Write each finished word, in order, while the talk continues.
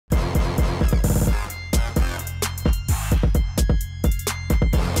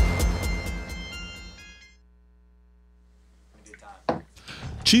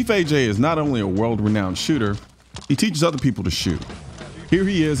Chief AJ is not only a world-renowned shooter, he teaches other people to shoot. Here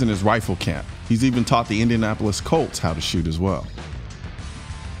he is in his rifle camp. He's even taught the Indianapolis Colts how to shoot as well.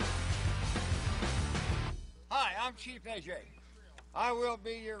 Hi, I'm Chief AJ. I will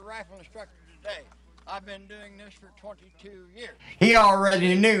be your rifle instructor today. I've been doing this for 22 years. He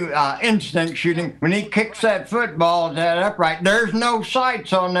already knew instinct shooting. When he kicks that football at that upright, there's no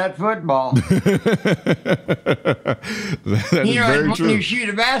sights on that football. That is very when true. you shoot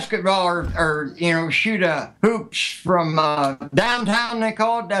a basketball or shoot a hoops from downtown, they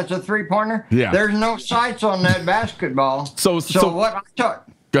call it, that's a three-pointer. Yeah. There's no sights on that basketball. So what I taught.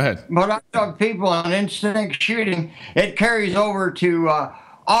 Go ahead. What I taught people on instinct shooting, it carries over to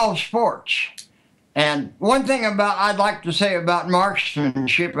all sports. And one thing I'd like to say about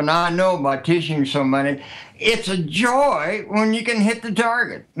marksmanship, and I know by teaching so many, it's a joy when you can hit the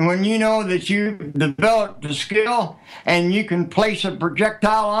target. When you know that you developed the skill and you can place a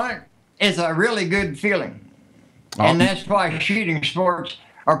projectile on it, it's a really good feeling. And that's why shooting sports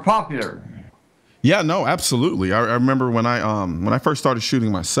are popular. Yeah, no, absolutely. I remember when I first started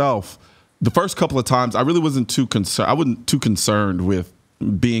shooting myself, the first couple of times I really wasn't too concerned. I wasn't too concerned with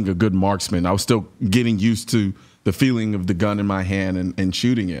being a good marksman. I was still getting used to the feeling of the gun in my hand and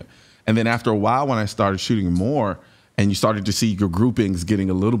shooting it. And then after a while, when I started shooting more and you started to see your groupings getting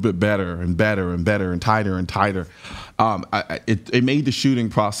a little bit better and better and better and tighter, it made the shooting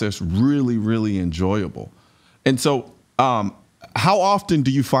process really, really enjoyable. And so how often do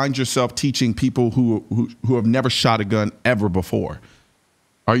you find yourself teaching people who have never shot a gun ever before?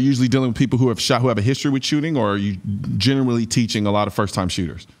 Are you usually dealing with people who have a history with shooting, or are you generally teaching a lot of first-time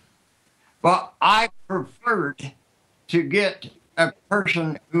shooters? Well, I preferred to get a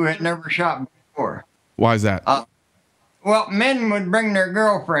person who had never shot before. Why is that? Well, men would bring their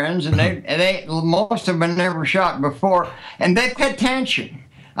girlfriends, and most of them never shot before, and they paid attention.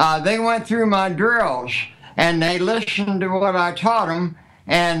 They went through my drills, and they listened to what I taught them.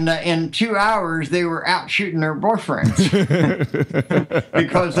 And in 2 hours, they were out shooting their boyfriends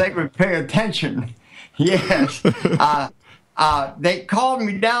because they would pay attention. Yes. They called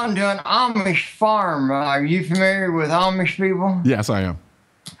me down to an Amish farm. Are you familiar with Amish people? Yes, I am.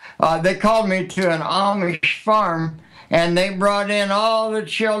 They called me to an Amish farm, and they brought in all the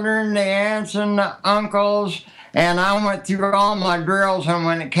children, the aunts and the uncles, and I went through all my drills, and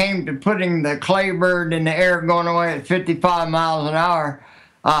when it came to putting the clay bird in the air going away at 55 miles an hour,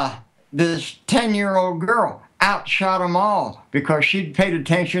 this 10-year-old girl outshot them all because she'd paid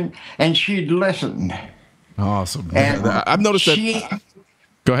attention and she'd listened. Awesome. And I've noticed that.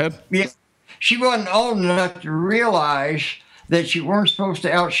 Go ahead. Yeah, she wasn't old enough to realize that you weren't supposed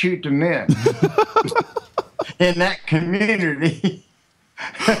to outshoot the men in that community.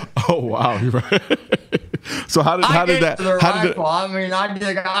 Oh, wow. You're right. So how did that? I mean,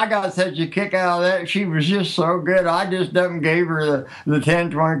 I got such a kick out of that. She was just so good. I just gave her the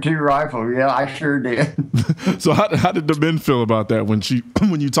 10-22 rifle. Yeah, I sure did. So how did the men feel about that when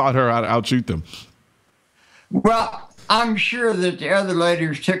you taught her how to outshoot them? Well, I'm sure that the other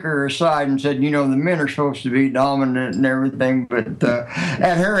ladies took her aside and said, the men are supposed to be dominant and everything, but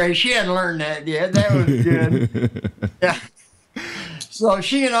at her age, she hadn't learned that yet. That was good. Yeah. So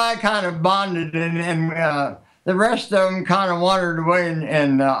she and I kind of bonded, and the rest of them kind of wandered away,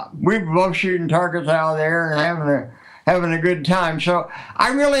 and we were both shooting targets out there and having a good time. So I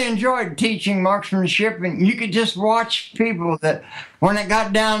really enjoyed teaching marksmanship, and you could just watch people that when it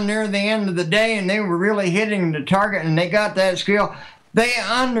got down near the end of the day and they were really hitting the target and they got that skill, they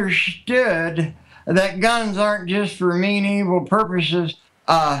understood that guns aren't just for mean, evil purposes,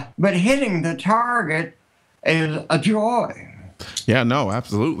 but hitting the target is a joy. Yeah, no,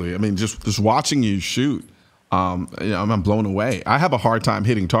 absolutely. I mean, just watching you shoot, I'm blown away. I have a hard time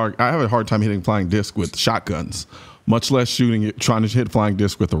hitting flying disc with shotguns, much less trying to hit flying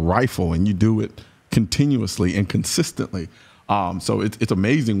disc with a rifle, and you do it continuously and consistently. So it's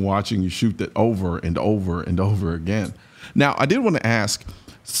amazing watching you shoot that over and over and over again. Now, I did want to ask,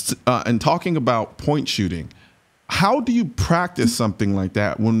 in talking about point shooting, how do you practice something like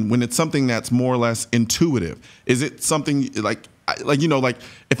that when it's something that's more or less intuitive? Is it something like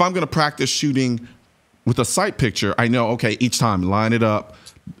if I'm going to practice shooting with a sight picture, I know, okay, each time line it up,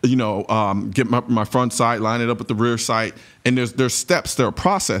 get my front sight, line it up with the rear sight, and there's steps, there are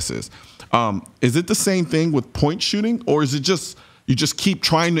processes. Is it the same thing with point shooting, or is it just you just keep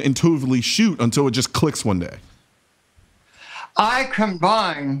trying to intuitively shoot until it just clicks one day? I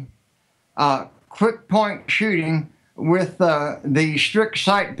combine quick point shooting with the strict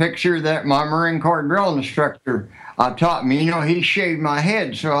sight picture that my Marine Corps drill instructor taught me. You know, he shaved my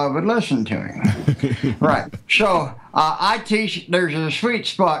head so I would listen to him. Right. So I teach there's a sweet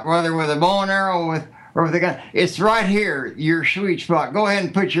spot, whether with a bow and arrow or with a gun. It's right here, your sweet spot. Go ahead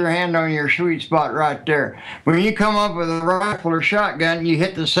and put your hand on your sweet spot right there. When you come up with a rifle or shotgun, you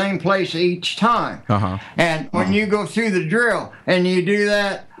hit the same place each time. And when you go through the drill and you do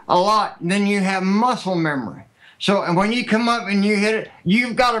that a lot, then you have muscle memory. So and when you come up and you hit it,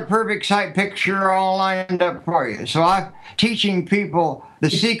 you've got a perfect sight picture all lined up for you. So I'm teaching people the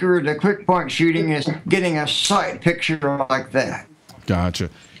secret of quick point shooting is getting a sight picture like that. Gotcha.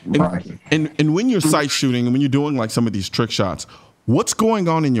 And when you're sight shooting and when you're doing like some of these trick shots, what's going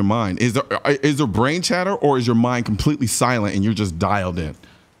on in your mind? Is there brain chatter, or is your mind completely silent and you're just dialed in?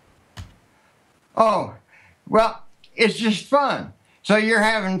 Oh, well, it's just fun. So you're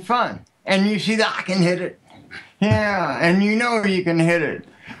having fun and you see that I can hit it. Yeah, and you know you can hit it.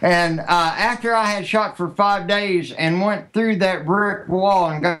 And after I had shot for 5 days and went through that brick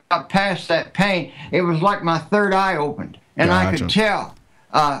wall and got past that pain, it was like my third eye opened. And I could tell.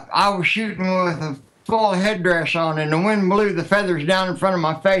 I was shooting with a full headdress on, and the wind blew the feathers down in front of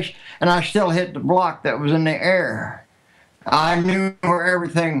my face, and I still hit the block that was in the air. I knew where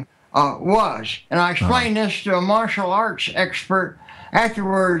everything was. And I explained this to a martial arts expert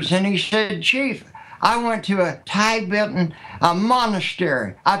afterwards, and he said, Chief, I went to a Tibetan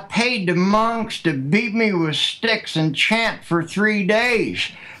monastery. I paid the monks to beat me with sticks and chant for 3 days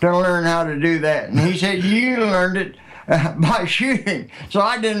to learn how to do that. And he said, you learned it by shooting. So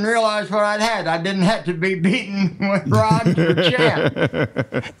I didn't realize what I'd had. I didn't have to be beaten with rods or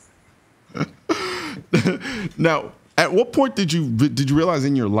chant. Now, at what point did you realize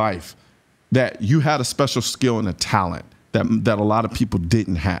in your life that you had a special skill and a talent that a lot of people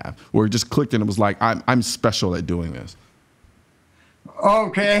didn't have, or it just clicked and it was like, I'm special at doing this?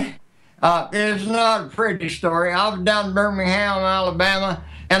 Okay. It's not a pretty story. I was down in Birmingham, Alabama,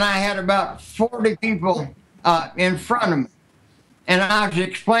 and I had about 40 people in front of me. And I was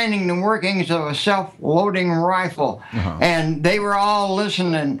explaining the workings of a self-loading rifle. And they were all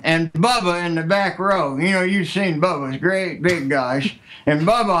listening. And Bubba in the back row, you know, you've seen Bubba's great big guys. And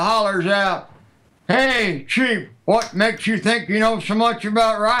Bubba hollers out, hey, Chief, what makes you think you know so much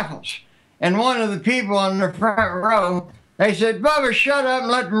about rifles? And one of the people in the front row, they said, Bubba, shut up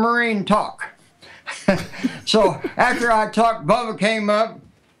and let the Marine talk. So after I talked, Bubba came up,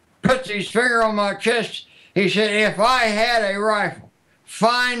 puts his finger on my chest. He said, if I had a rifle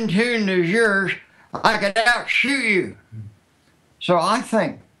fine-tuned as yours, I could outshoot you. So I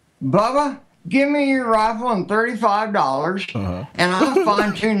think, Bubba, give me your rifle and $35, and I'll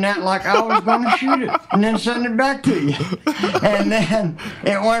fine-tune that like I was going to shoot it, and then send it back to you. And then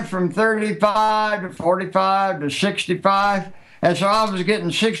it went from 35 to 45 to 65. And so I was getting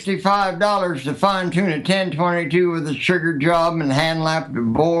 $65 to fine-tune a 10-22 with a trigger job and hand lap to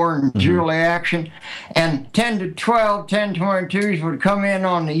bore and Julie action. And 10 to 12 10-22s would come in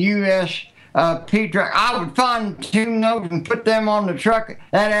on the U.S. P truck. I would fine-tune those and put them on the truck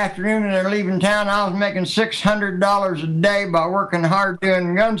that afternoon, and they're leaving town. I was making $600 a day by working hard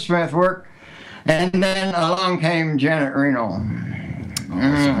doing gunsmith work. And then along came Janet Reno.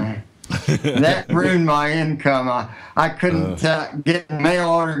 That ruined my income. I couldn't get mail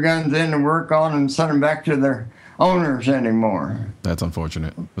order guns in to work on and send them back to their owners anymore. That's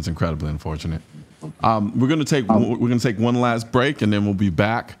unfortunate. That's incredibly unfortunate. We're gonna take one last break, and then we'll be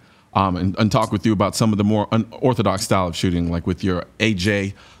back and talk with you about some of the more unorthodox style of shooting, like with your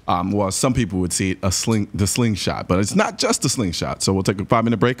AJ. Well, some people would see it the slingshot, but it's not just a slingshot. So we'll take a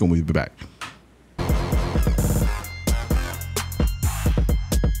 5-minute break, and we'll be back.